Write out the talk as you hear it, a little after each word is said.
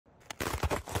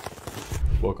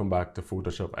Welcome back to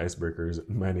Photoshop Icebreakers.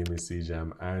 My name is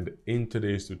CJam, and in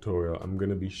today's tutorial I'm going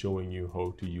to be showing you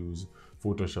how to use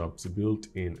Photoshop's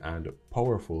built-in and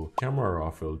powerful Camera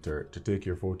Raw filter to take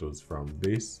your photos from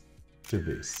this to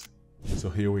this.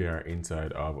 So here we are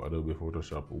inside of Adobe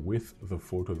Photoshop with the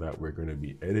photo that we're going to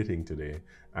be editing today.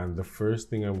 And the first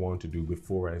thing I want to do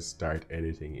before I start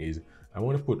editing is I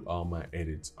want to put all my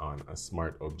edits on a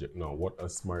smart object. Now, what a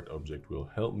smart object will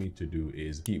help me to do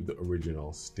is keep the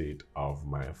original state of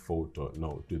my photo.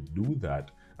 Now, to do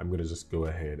that, I'm going to just go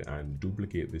ahead and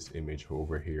duplicate this image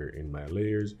over here in my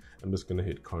layers. I'm just going to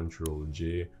hit Ctrl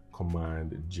J,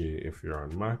 Command J if you're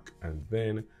on Mac, and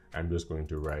then I'm just going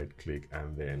to right click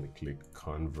and then click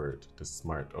convert to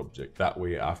smart object. That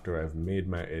way, after I've made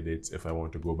my edits, if I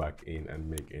want to go back in and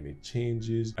make any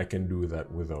changes, I can do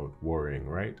that without worrying,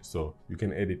 right? So you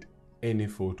can edit any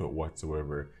photo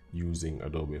whatsoever using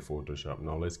Adobe Photoshop.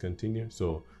 Now let's continue.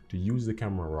 So to use the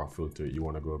Camera Raw filter, you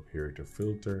want to go up here to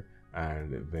filter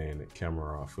and then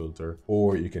Camera Raw filter,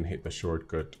 or you can hit the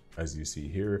shortcut as you see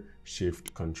here,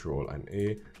 Shift, Control and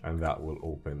A, and that will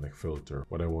open the filter.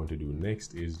 What I want to do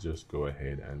next is just go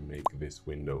ahead and make this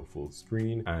window full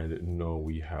screen, and now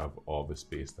we have all the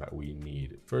space that we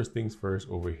need. First things first,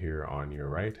 over here on your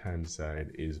right hand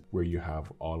side is where you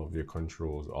have all of your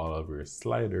controls, all of your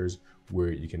sliders,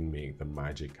 where you can make the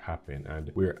magic happen.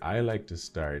 And where I like to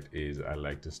start is I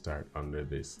like to start under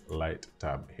this light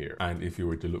tab here. And if you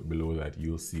were to look below that,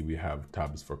 you'll see we have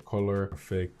tabs for color,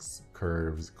 effects,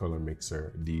 curves, color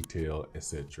mixer, detail,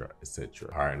 etc, etc.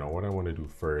 All right, now what I want to do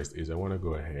first is I want to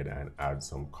go ahead and add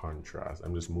some contrast.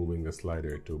 I'm just moving the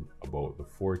slider to about the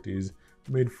 40s.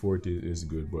 Mid 40s is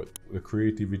good, but the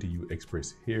creativity you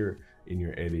express here in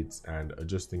your edits and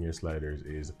adjusting your sliders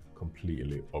is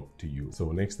completely up to you.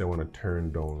 So next I want to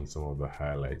turn down some of the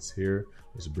highlights here.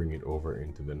 Let's bring it over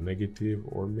into the negative,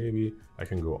 or maybe I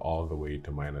can go all the way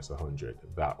to -100.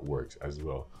 That works as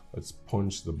well. Let's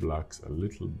punch the blacks a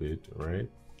little bit, right?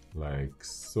 Like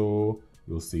so.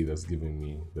 You'll see that's giving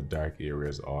me the dark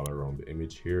areas all around the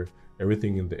image here.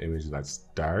 Everything in the image that's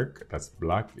dark, that's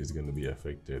black, is going to be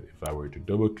affected. If I were to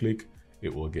double click,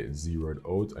 it will get zeroed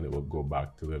out and it will go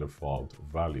back to the default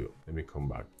value. Let me come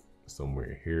back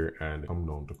somewhere here and come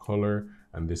down to color,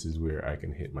 and this is where I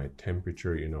can hit my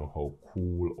temperature, you know, how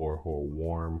cool or how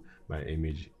warm my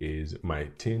image is, my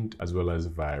tint, as well as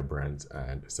vibrance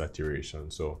and saturation.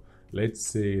 So let's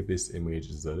say this image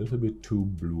is a little bit too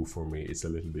blue for me, it's a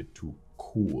little bit too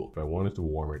cool. If I wanted to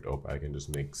warm it up, I can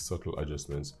just make subtle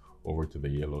adjustments over to the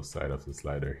yellow side of the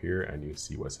slider here, and you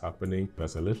see what's happening.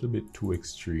 That's a little bit too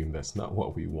extreme. That's not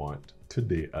what we want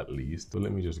today, at least. So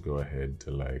let me just go ahead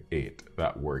to like 8.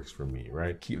 That works for me,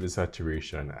 right? Keep the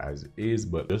saturation as is,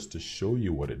 but just to show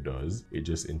you what it does, it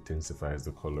just intensifies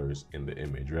the colors in the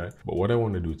image, right? But what I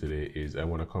want to do today is I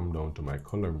want to come down to my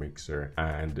color mixer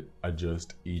and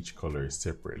adjust each color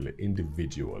separately,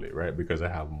 individually, right? Because I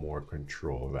have more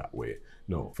control that way.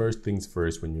 No, first things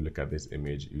first, when you look at this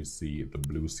image, you see the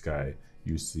blue sky,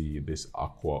 you see this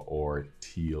aqua or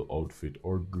teal outfit,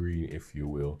 or green if you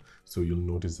will. So you'll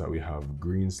notice that we have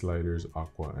green sliders,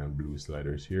 aqua and blue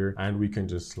sliders here, and we can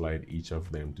just slide each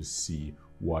of them to see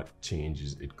what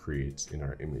changes it creates in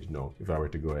our image. Now, if I were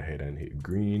to go ahead and hit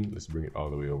green, let's bring it all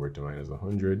the way over to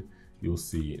 -100, you'll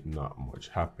see not much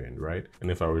happened, right?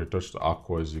 And if I were to touch the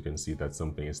aquas, you can see that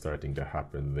something is starting to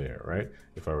happen there, right?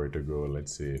 If I were to go,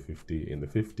 let's say 50 in the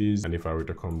 50s, and if I were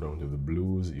to come down to the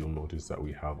blues, you'll notice that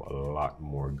we have a lot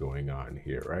more going on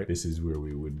here, right? This is where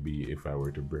we would be if I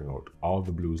were to bring out all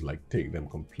the blues, like take them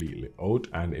completely out.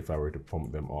 And if I were to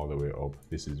pump them all the way up,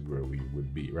 this is where we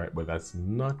would be, right? But that's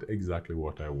not exactly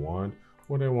what I want.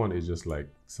 What I want is just like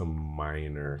some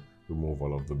minor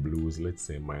removal of the blues. Let's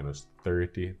say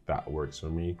 -30, that works for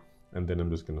me. And then I'm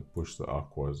just going to push the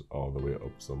aquas all the way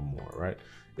up some more, right?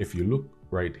 If you look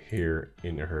right here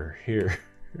in her hair,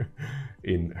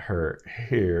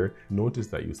 notice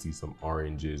that you see some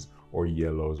oranges or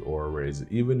yellows or reds,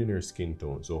 even in her skin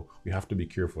tone. So we have to be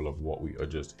careful of what we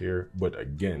adjust here. But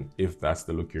again, if that's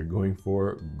the look you're going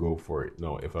for, go for it.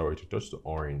 Now, if I were to touch the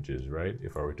oranges, right?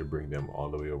 If I were to bring them all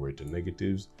the way over to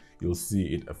negatives, you'll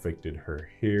see it affected her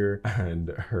hair and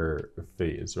her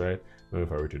face, right? Now,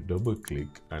 if I were to double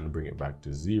click and bring it back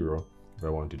to 0, if I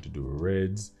wanted to do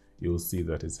reds, you'll see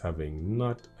that it's having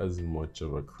not as much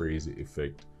of a crazy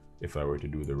effect if I were to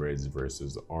do the reds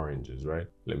versus the oranges, right?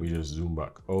 Let me just zoom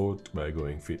back out by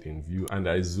going fit in view. And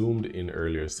I zoomed in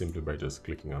earlier simply by just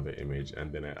clicking on the image,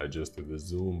 and then I adjusted the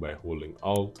zoom by holding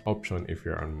Alt, Option if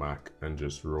you're on Mac, and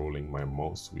just rolling my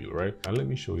mouse wheel, right? And let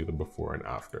me show you the before and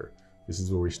after. This is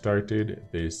where we started.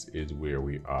 This is where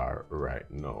we are right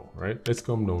now, right? Let's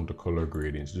come down to color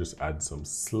gradients. Just add some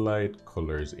slight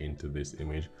colors into this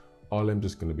image. All I'm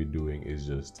just going to be doing is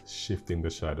just shifting the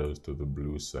shadows to the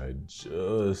blue side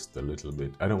just a little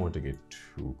bit. I don't want to get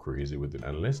too crazy with it.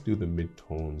 And let's do the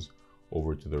mid-tones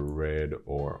over to the red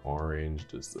or orange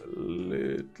just a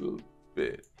little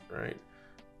bit, right?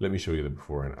 Let me show you the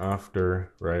before and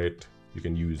after, right? You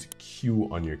can use Q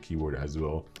on your keyboard as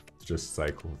well. Just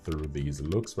cycle through these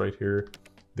looks right here.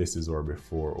 This is our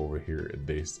before over here.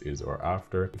 This is our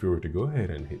after. If you were to go ahead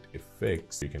and hit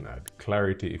effects, you can add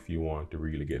clarity if you want to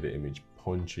really get the image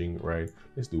punching, right?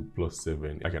 Let's do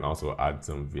 +7. I can also add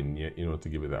some vignette, you know, to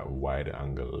give it that wide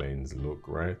angle lens look,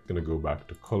 right? Gonna go back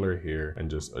to color here and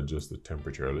just adjust the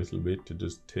temperature a little bit to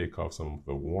just take off some of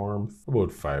the warmth.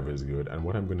 About 5 is good. And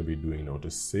what I'm gonna be doing now to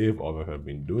save all that I've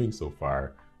been doing so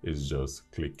far is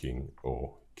just clicking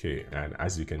OK. And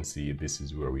as you can see, this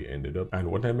is where we ended up.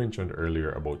 And what I mentioned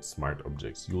earlier about smart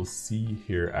objects, you'll see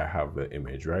here I have the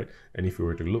image, right? And if you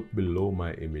were to look below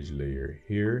my image layer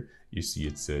here, you see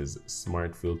it says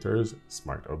smart filters,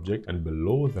 smart object, and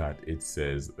below that it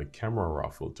says the camera raw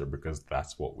filter, because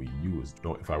that's what we used.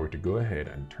 Now, if I were to go ahead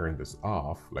and turn this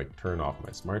off, like turn off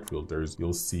my smart filters,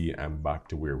 you'll see I'm back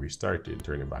to where we started.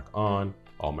 Turn it back on,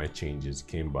 all my changes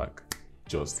came back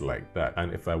just like that.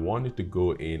 And if I wanted to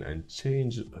go in and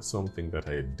change something that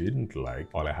I didn't like,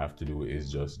 all I have to do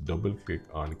is just double click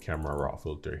on camera raw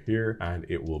filter here, and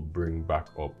it will bring back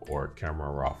up our camera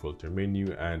raw filter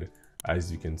menu. And as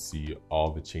you can see,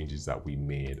 all the changes that we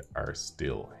made are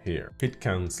still here. Hit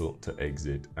cancel to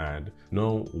exit. And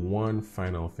now one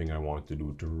final thing I want to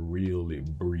do to really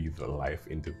breathe life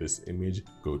into this image,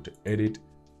 go to edit,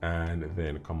 and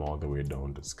then come all the way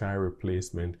down to sky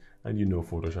replacement. And you know,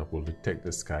 Photoshop will detect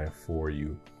the sky for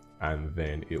you, and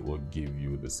then it will give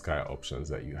you the sky options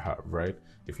that you have, right?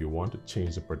 If you want to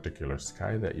change the particular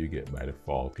sky that you get by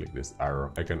default, click this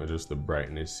arrow. I can adjust the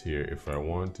brightness here if I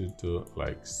wanted to,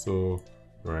 like so,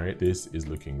 right? This is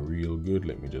looking real good.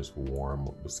 Let me just warm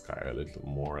up the sky a little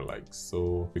more, like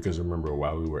so. Because remember,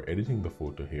 while we were editing the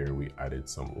photo here, we added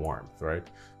some warmth, right?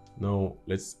 Now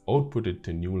let's output it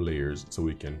to new layers so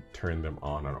we can turn them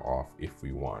on and off if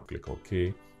we want. Click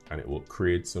OK, and it will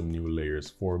create some new layers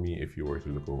for me. If you were to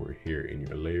look over here in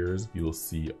your layers, you'll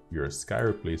see your sky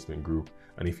replacement group.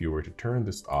 And if you were to turn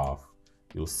this off,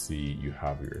 you'll see you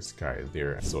have your sky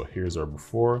there. So here's our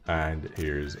before and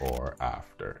here's our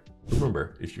after.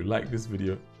 Remember, if you like this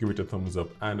video, give it a thumbs up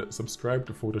and subscribe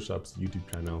to Photoshop's YouTube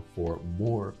channel for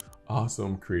more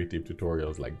awesome creative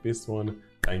tutorials like this one.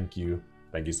 Thank you.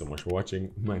 Thank you so much for watching.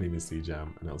 My name is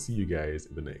CJam, and I'll see you guys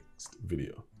in the next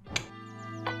video.